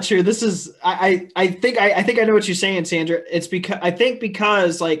not true. This is I think I know what you're saying, Sandra. It's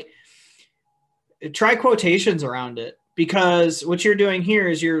because like try quotations around it, because what you're doing here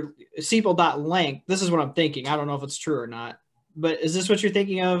is your sepal.length. This is what I'm thinking. I don't know if it's true or not, but is this what you're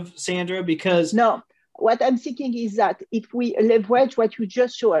thinking of, Sandra? Because no, what I'm thinking is that if we leverage what you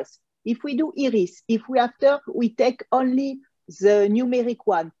just showed us, if we do iris, if we take only the numeric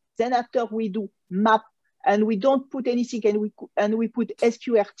one, then after we do map and we don't put anything and we put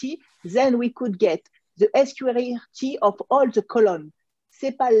SQRT, then we could get the SQRT of all the column.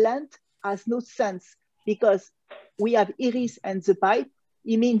 Sepal length has no sense because we have iris and the pipe.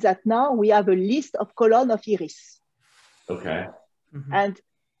 It means that now we have a list of column of iris. Okay. Mm-hmm. And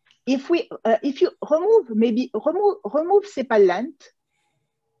if you remove sepal length.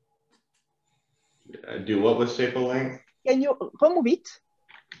 Do what with sepal length? Can you remove it?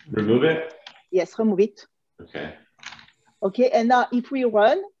 Remove it? Yes, remove it. Okay. Okay, and now if we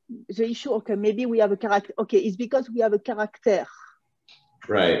run the issue, okay, maybe we have a character. Okay, it's because we have a character.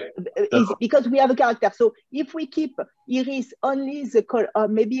 Right. It's because we have a character. So if we keep iris only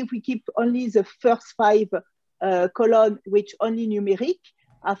maybe if we keep only the first 5 column, which only numeric,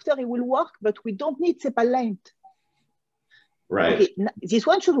 after it will work, but we don't need sepal length. Right. Okay, this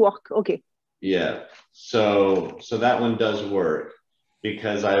one should work. Okay. Yeah. So that one does work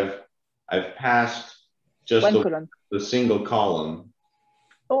because I've passed just the single column.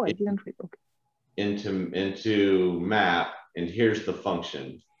 Oh, I didn't read. Okay. Into map, and here's the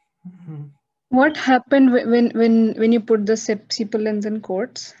function. Mm-hmm. What happened when you put the sepal lengths in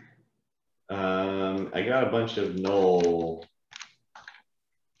quotes? I got a bunch of null.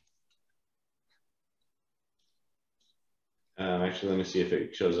 Actually, let me see if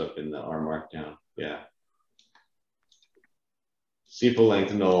it shows up in the R markdown. Yeah. Sepal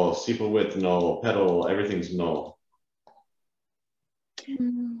length null, sepal width null, pedal, everything's null.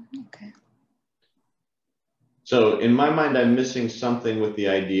 Okay. So in my mind, I'm missing something with the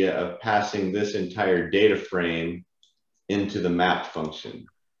idea of passing this entire data frame into the map function.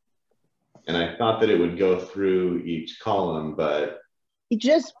 And I thought that it would go through each column, but it's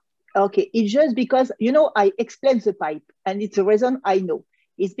just because, I explained the pipe, and it's a reason I know.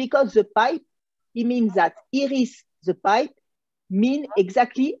 It's because the pipe, it means that iris, the pipe, mean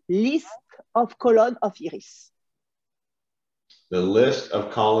exactly list of column of iris. The list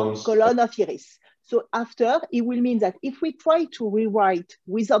of columns. Column of iris. So after, it will mean that if we try to rewrite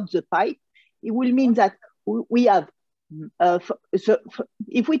without the pipe, it will mean that we have,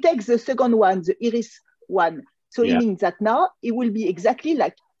 if we take the second one, the iris one, so it means that now it will be exactly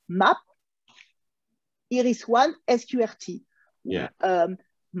like map, iris one, SQRT. Yeah.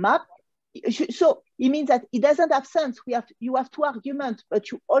 Map. So it means that it doesn't have sense. You have 2 arguments,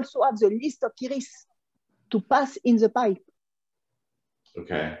 but you also have the list of iris to pass in the pipe.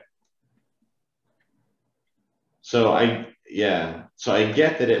 Okay. So I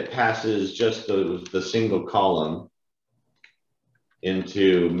get that it passes just the single column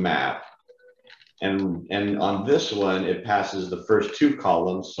into map. And on this one, it passes the first 2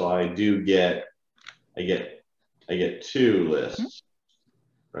 columns. So I get 2 lists,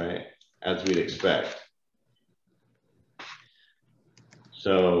 right? As we'd expect.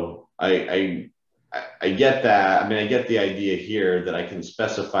 So I get that. I mean, I get the idea here that I can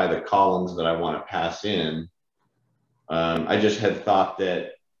specify the columns that I want to pass in. I just had thought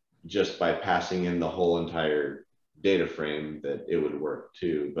that just by passing in the whole entire data frame that it would work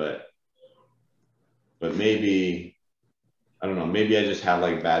too, but maybe, I don't know, maybe I just have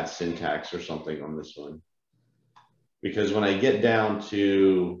like bad syntax or something on this one. Because when I get down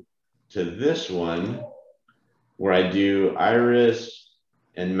to this one, where I do iris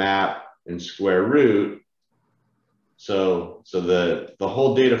and map and square root, so the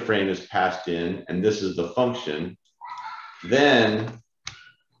whole data frame is passed in, and this is the function. Then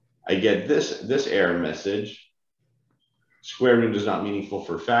I get this error message: square root is not meaningful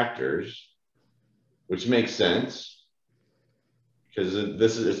for factors, which makes sense because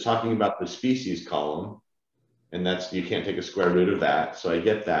it's talking about the species column, and you can't take a square root of that. So I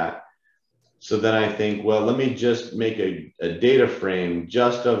get that. So then I think, well, let me just make a data frame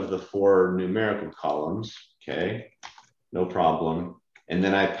just of the 4 numerical columns. Okay, no problem. And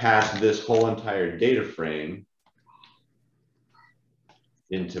then I pass this whole entire data frame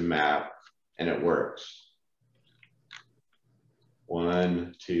into map, and it works.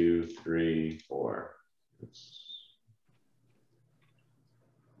 1, 2, 3, 4.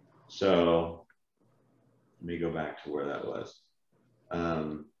 So let me go back to where that was.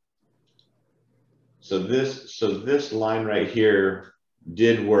 So this line right here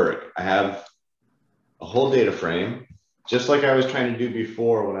did work. I have a whole data frame, just like I was trying to do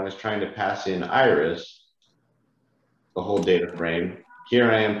before when I was trying to pass in iris, the whole data frame.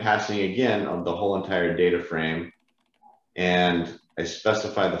 Here I am passing again of the whole entire data frame, and I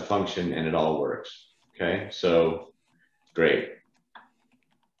specify the function and it all works. Okay, so great.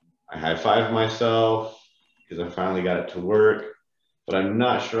 I high-five myself because I finally got it to work, but I'm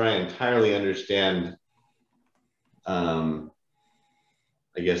not sure I entirely understand, I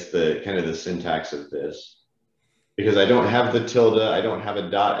guess, the kind of the syntax of this, because I don't have the tilde, I don't have a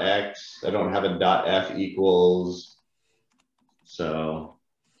dot x, I don't have a dot f equals. So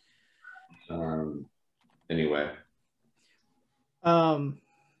anyway.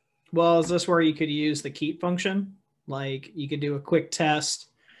 Well, is this where you could use the keep function? Like you could do a quick test.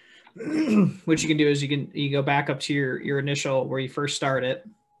 What you can do is you go back up to your initial where you first start it.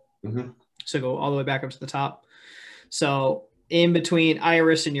 Mm-hmm. So go all the way back up to the top. So in between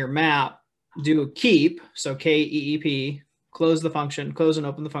iris and your map, do a keep. So KEEP, close the function, close and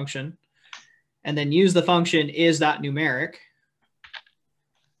open the function, and then use the function is.numeric.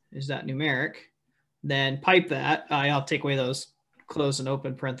 Then pipe that. I'll take away those close and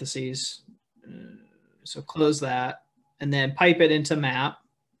open parentheses. So close that, and then pipe it into map.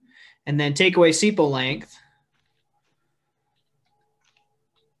 And then take away sepal length,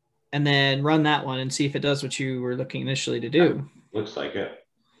 and then run that one and see if it does what you were looking initially to do. Looks like it.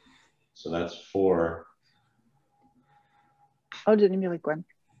 So that's 4. Oh, the numeric one.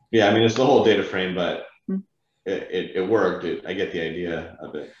 Yeah, I mean, it's the whole data frame, but it worked. I get the idea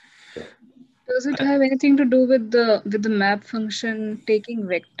of it. So. Does it have anything to do with the map function taking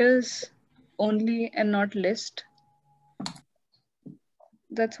vectors only and not list?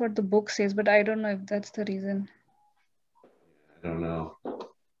 That's what the book says, but I don't know if that's the reason. I don't know.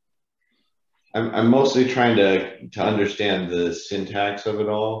 I'm mostly trying to understand the syntax of it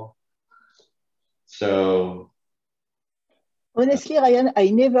all. So honestly, Ryan,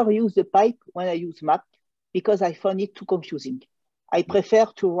 I never use the pipe when I use map because I found it too confusing. I prefer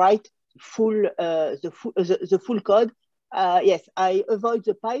to write the full code. Yes, I avoid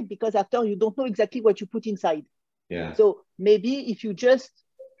the pipe because after you don't know exactly what you put inside. Yeah. So maybe if you just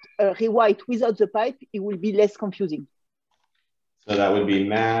rewrite without the pipe, it will be less confusing. So that would be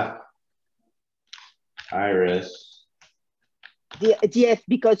map, iris. The DF,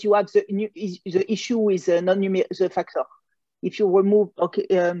 because you have the issue with the factor. If you remove, okay.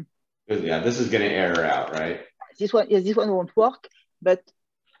 Yeah, this is going to error out, right? This one, yes, this one won't work, but.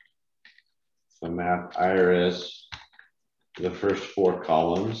 So map, iris, the first 4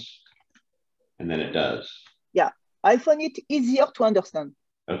 columns, and then it does. Yeah, I find it easier to understand.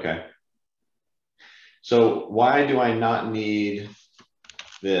 Okay. So why do I not need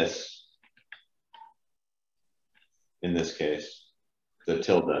this in this case, the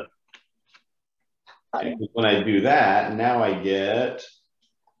tilde? When I do that, now I get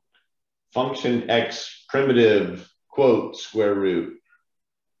function x primitive quote square root.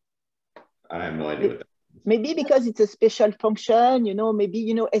 I have no idea what that is. Maybe because it's a special function,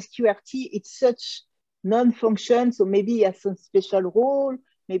 maybe, SQRT, it's such non-function, so maybe it has some special role.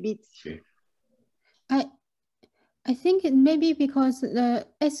 Maybe it's... Okay. I think it may be because the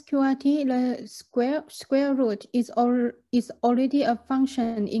SQRT, the square root is already a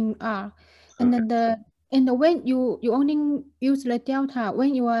function in R, and Okay. then when you only use the delta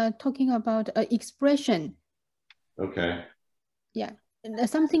when you are talking about an expression. Okay. Yeah,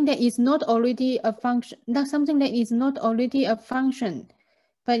 something that is not already a function. That's something that is not already a function,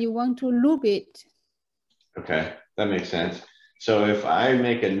 but you want to loop it. Okay, that makes sense. So if I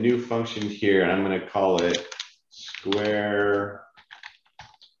make a new function here, and I'm going to call it square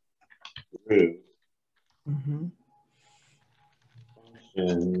root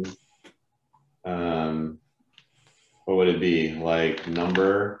function, what would it be? Like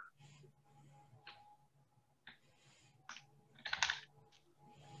number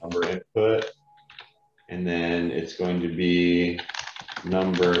input, and then it's going to be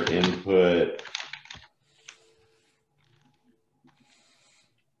number input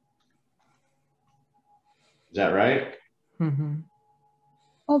Is that right? Mm-hmm.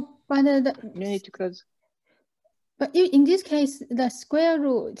 Oh, but you need to close. But in this case, the square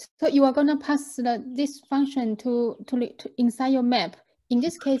root. So you are gonna pass this function to inside your map. In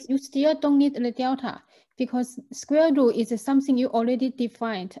this case, you still don't need the delta because square root is something you already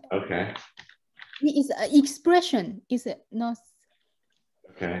defined. Okay. It is an expression. Is it not?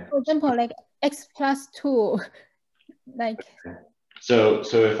 Okay. For example, like x plus 2, like. Okay. So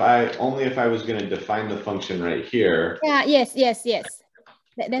if I was going to define the function right here. Yeah. Yes.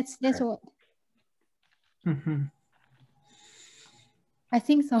 That's okay. what. I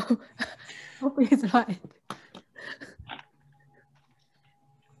think so. Hope it's right.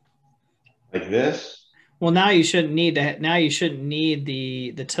 Like this? Well, now you shouldn't need that. Now you shouldn't need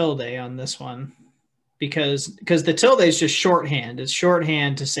the tilde on this one because the tilde is just shorthand. It's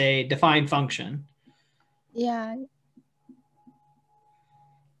shorthand to say define function. Yeah.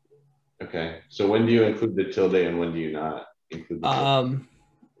 Okay. So when do you include the tilde and when do you not include the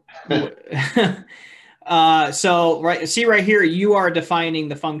tilde? So right here, you are defining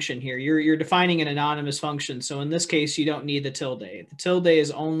the function here. You're defining an anonymous function. So in this case, you don't need the tilde. The tilde is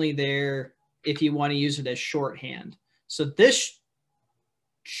only there if you want to use it as shorthand. So this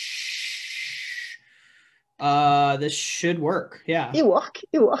should work. Yeah. It work.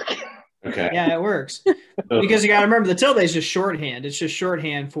 Okay. Yeah, it works. Because you got to remember the tilde is just shorthand. It's just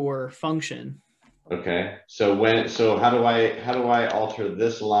shorthand for function. Okay. So how do I alter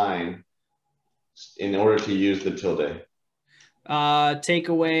this line in order to use the tilde? Take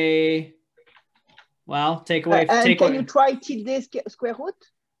away. And can you try tilde square root?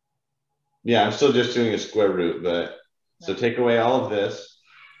 Yeah, I'm still just doing a square root, but so take away all of this.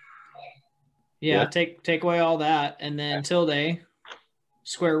 Yeah, take away all that, and then tilde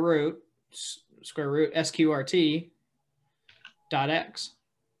square root sqrt dot x.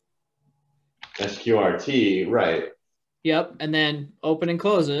 SQRT, right. Yep, and then open and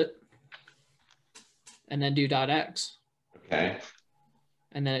close it, and then do dot x. Okay.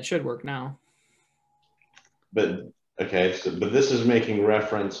 And then it should work now. But this is making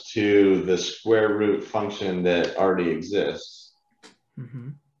reference to the square root function that already exists. Mm-hmm.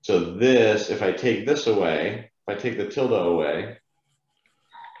 So this, if I take this away, if I take the tilde away,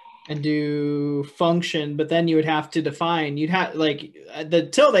 and do function, but then you would have to define, you'd have like the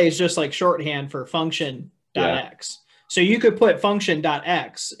tilde is just like shorthand for function dot x. So you could put function dot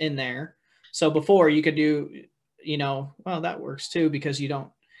x in there. So before you could do, well, that works too because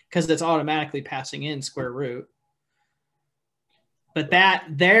it's automatically passing in square root. But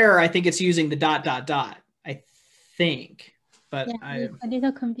I think it's using the dot, I think. But yeah, a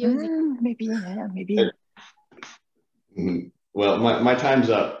little confusing. Maybe. Well, my time's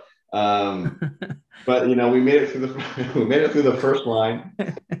up. But we made it through the first line.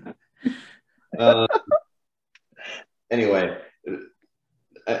 Anyway,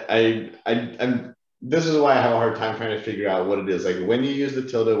 I'm this is why I have a hard time trying to figure out what it is. Like when you use the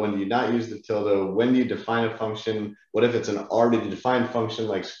tilde, when do you not use the tilde, when do you define a function? What if it's an already defined function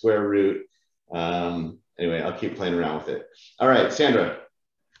like square root? Anyway, I'll keep playing around with it. All right, Sandra.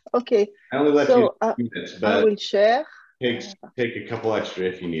 Okay. I only let you 2 minutes, but I will share. Take a couple extra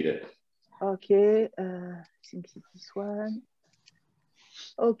if you need it. Okay, I think it's this one.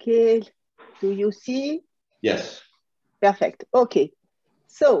 Okay, do you see? Yes. Perfect. Okay,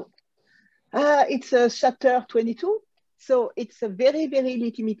 so it's chapter 22. So it's a very, very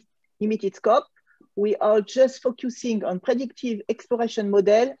limited scope. We are just focusing on predictive exploration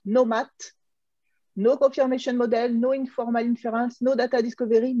model, no math, no confirmation model, no informal inference, no data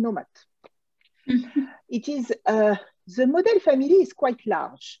discovery, no math. It is, the model family is quite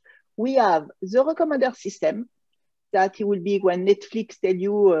large. We have the recommender system that it will be when Netflix tell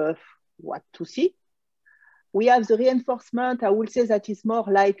you what to see. We have the reinforcement. I will say that is more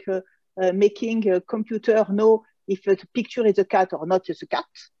like making a computer know if a picture is a cat or not is a cat.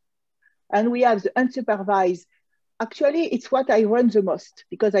 And we have the unsupervised. Actually, it's what I run the most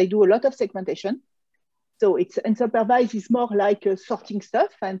because I do a lot of segmentation. So it's unsupervised is more like sorting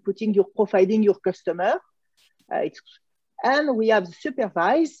stuff and profiling your customer. And we have the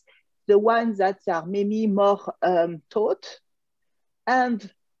supervised, the ones that are maybe more taught. And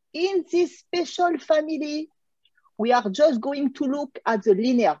in this special family, we are just going to look at the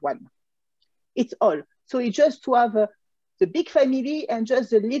linear one. It's all. So it's just to have the big family and just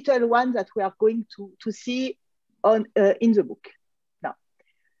the little one that we are going to see on in the book now.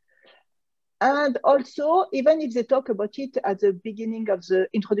 And also, even if they talk about it at the beginning of the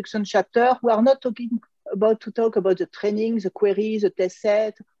introduction chapter, we are not talking to talk about the training, the query, the test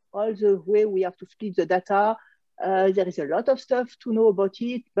set, all the way we have to split the data. There is a lot of stuff to know about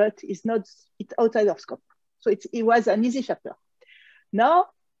it, but it's outside of scope. So it was an easy chapter. Now,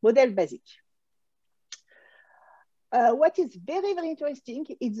 model basic. What is very, very interesting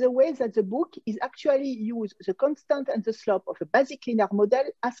is the way that the book is actually use the constant and the slope of a basic linear model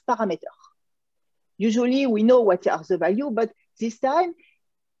as parameter. Usually we know what are the value, but this time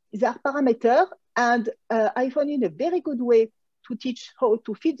they are parameter, and I found it a very good way to teach how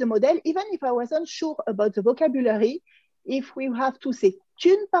to fit the model, even if I wasn't sure about the vocabulary, if we have to say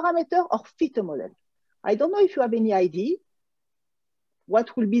tune parameter or fit a model. I don't know if you have any idea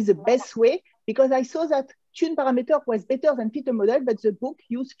what will be the best way, because I saw that tune parameter was better than fit a model, but the book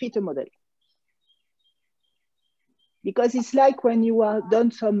used fit a model. because it's like when you are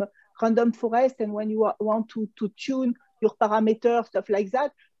done some random forest and when you want to tune your parameters, stuff like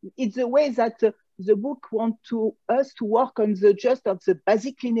that. It's the way that the book wants us to work on the just of the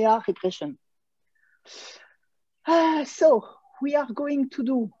basic linear regression. So we are going to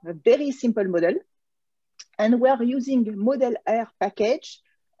do a very simple model, and we are using model R package,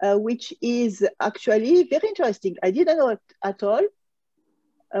 which is actually very interesting. I didn't know at all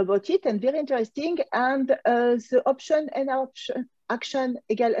about it, and very interesting. And the option and action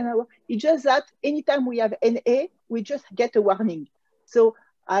equal NR. It's just that anytime we have NA, we just get a warning. So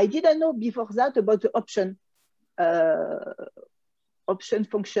I didn't know before that about the option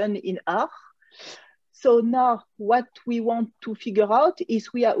function in R. So now what we want to figure out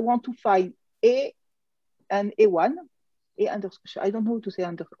is we want to find A and A1, A underscore, I don't know how to say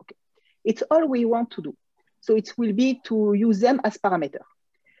underscore, okay. It's all we want to do. So it will be to use them as parameter.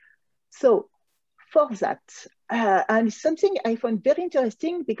 So for that, and something I found very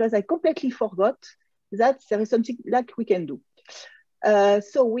interesting because I completely forgot that there is something like we can do.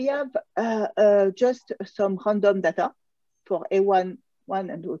 So we have just some random data for A1, 1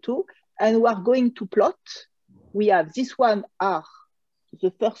 and O2, and we are going to plot. We have this one are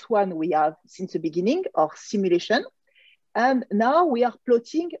the first one we have since the beginning, or simulation. And now we are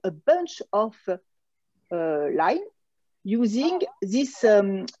plotting a bunch of lines using this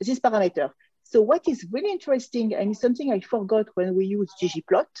parameter. So what is really interesting, and it's something I forgot when we use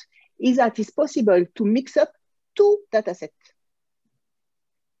ggplot, is that it's possible to mix up two data sets.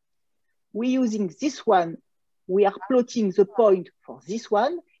 We're using this one, we are plotting the point for this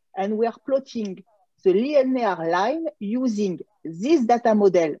one, and we are plotting the linear line using this data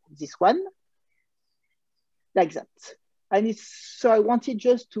model, this one, like that. And so I wanted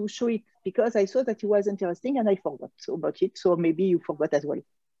just to show it because I thought that it was interesting and I forgot about it. So maybe you forgot as well.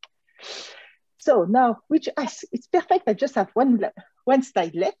 So now, it's perfect. I just have one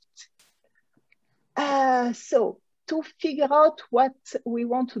slide left. So to figure out what we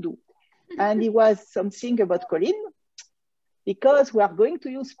want to do. And it was something about Collin, because we are going to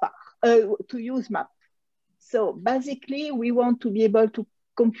use map. So basically, we want to be able to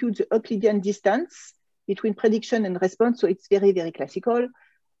compute the Euclidean distance between prediction and response. So it's very, very classical.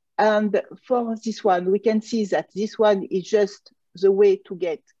 And for this one, we can see that this one is just the way to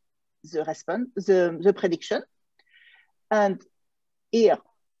get the response, the prediction. And here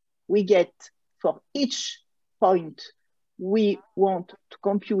we get for each point, we want to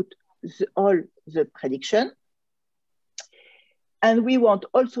compute all the prediction. And we want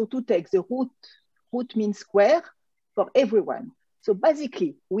also to take the root mean square for everyone. So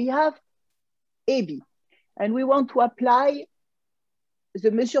basically we have AB and we want to apply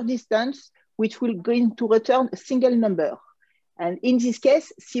the measure distance, which will going to return a single number. And in this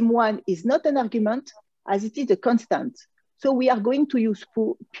case, sim1 is not an argument as it is a constant. So we are going to use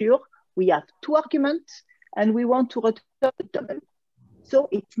pure. We have two arguments and we want to return a double. So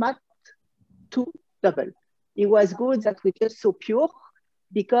it's mapped to double. It was good that we just saw pure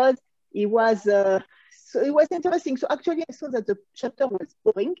because it was interesting. So actually I saw that the chapter was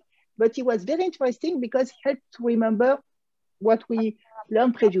boring, but it was very interesting because it helped to remember what we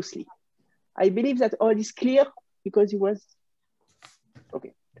learned previously. I believe that all is clear because it was,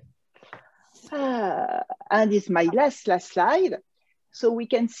 okay. And it's my last slide. So we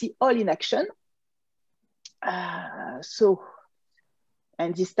can see all in action. And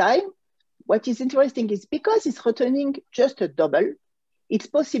this time, what is interesting is because it's returning just a double, it's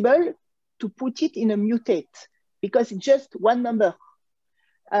possible to put it in a mutate because it's just one number.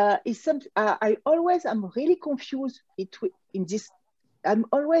 I always am really confused in this. I'm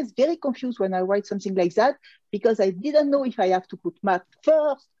always very confused when I write something like that because I didn't know if I have to put map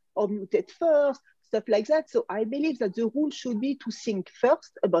first or mutate first, stuff like that. So I believe that the rule should be to think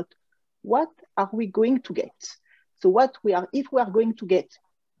first about what are we going to get. So if we are going to get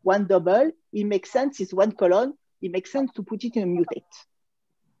one double, it makes sense, it's one column, it makes sense to put it in a mutate.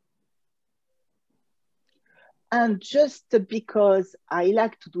 And just because I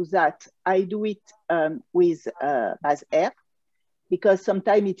like to do that, I do it with BAS-R, because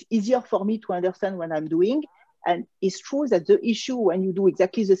sometimes it's easier for me to understand what I'm doing. And it's true that the issue when you do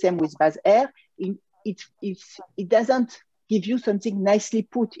exactly the same with BAS-R, it doesn't give you something nicely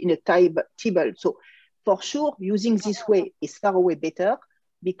put in a table. So for sure, using this way is far away better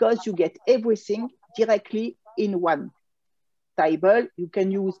because you get everything directly in one table. You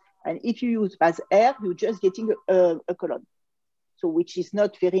can use, and if you use BAS-R, you're just getting a column. So which is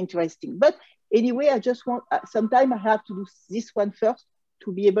not very interesting. But anyway, I just want, sometimes I have to do this one first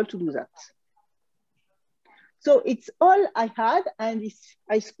to be able to do that. So it's all I had, and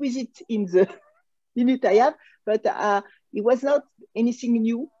I squeeze it in the minute I have. but it was not anything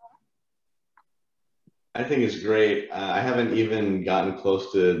new. I think it's great. I haven't even gotten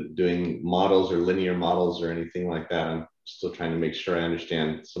close to doing models or linear models or anything like that. I'm still trying to make sure I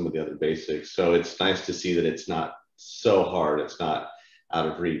understand some of the other basics. So it's nice to see that it's not so hard. It's not out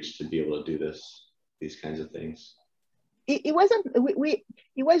of reach to be able to do these kinds of things. It wasn't.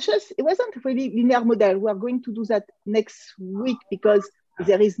 It wasn't really linear model. We are going to do that next week because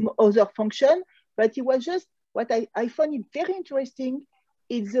there is no other function. But it was just what I found it very interesting.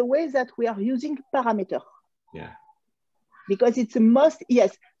 It's the way that we are using parameter. Yeah. Because it's the most,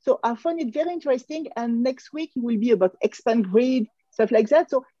 yes. So I found it very interesting. And next week it will be about expand grid, stuff like that.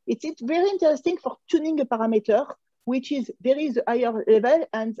 So it's very interesting for tuning a parameter, which is very higher level.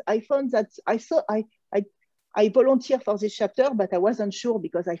 And I found that I volunteered for this chapter, but I wasn't sure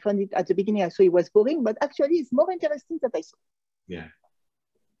because I found it at the beginning, I saw it was boring, but actually it's more interesting than I saw. Yeah.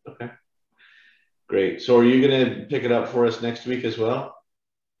 Okay. Great. So are you going to pick it up for us next week as well?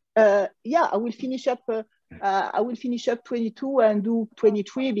 Yeah, I will finish up. I will finish up 22 and do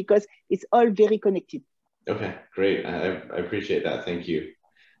 23 because it's all very connected. Okay, great. I appreciate that. Thank you.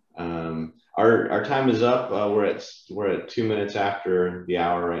 Our time is up. We're at 2 minutes after the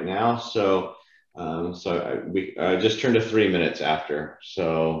hour right now. So we just turned to 3 minutes after.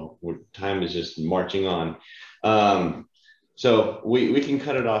 So time is just marching on. So we can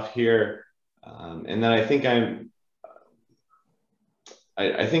cut it off here. And then I think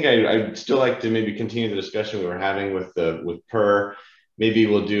I'd still like to maybe continue the discussion we were having with Per. Maybe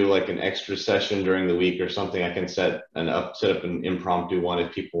we'll do like an extra session during the week or something. I can set up an impromptu one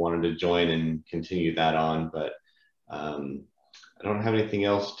if people wanted to join and continue that on. But I don't have anything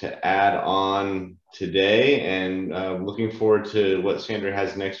else to add on today, and looking forward to what Sandra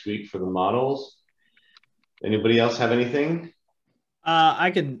has next week for the models. Anybody else have anything?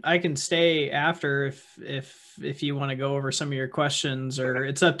 I can stay after if you want to go over some of your questions, or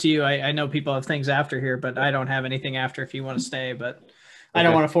it's up to you. I know people have things after here, but I don't have anything after if you want to stay, but okay. I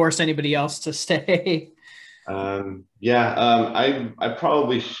don't want to force anybody else to stay. I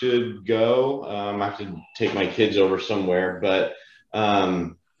probably should go. I have to take my kids over somewhere, but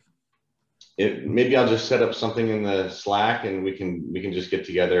maybe I'll just set up something in the Slack and we can just get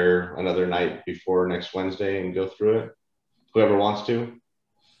together another night before next Wednesday and go through it. Whoever wants to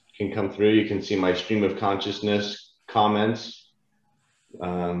can come through. You can see my stream of consciousness comments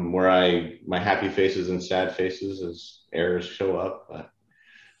where my happy faces and sad faces as errors show up. But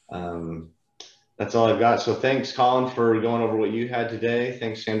that's all I've got. So thanks, Collin, for going over what you had today.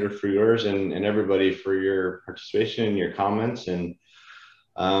 Thanks, Sandra, for yours, and everybody for your participation and your comments. And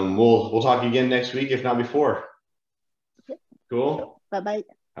we'll talk again next week, if not before. Okay. Cool. Bye-bye.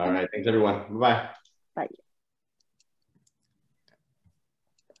 All right. Thanks, everyone. Bye-bye. Bye.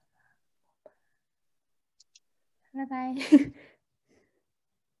 Bye-bye.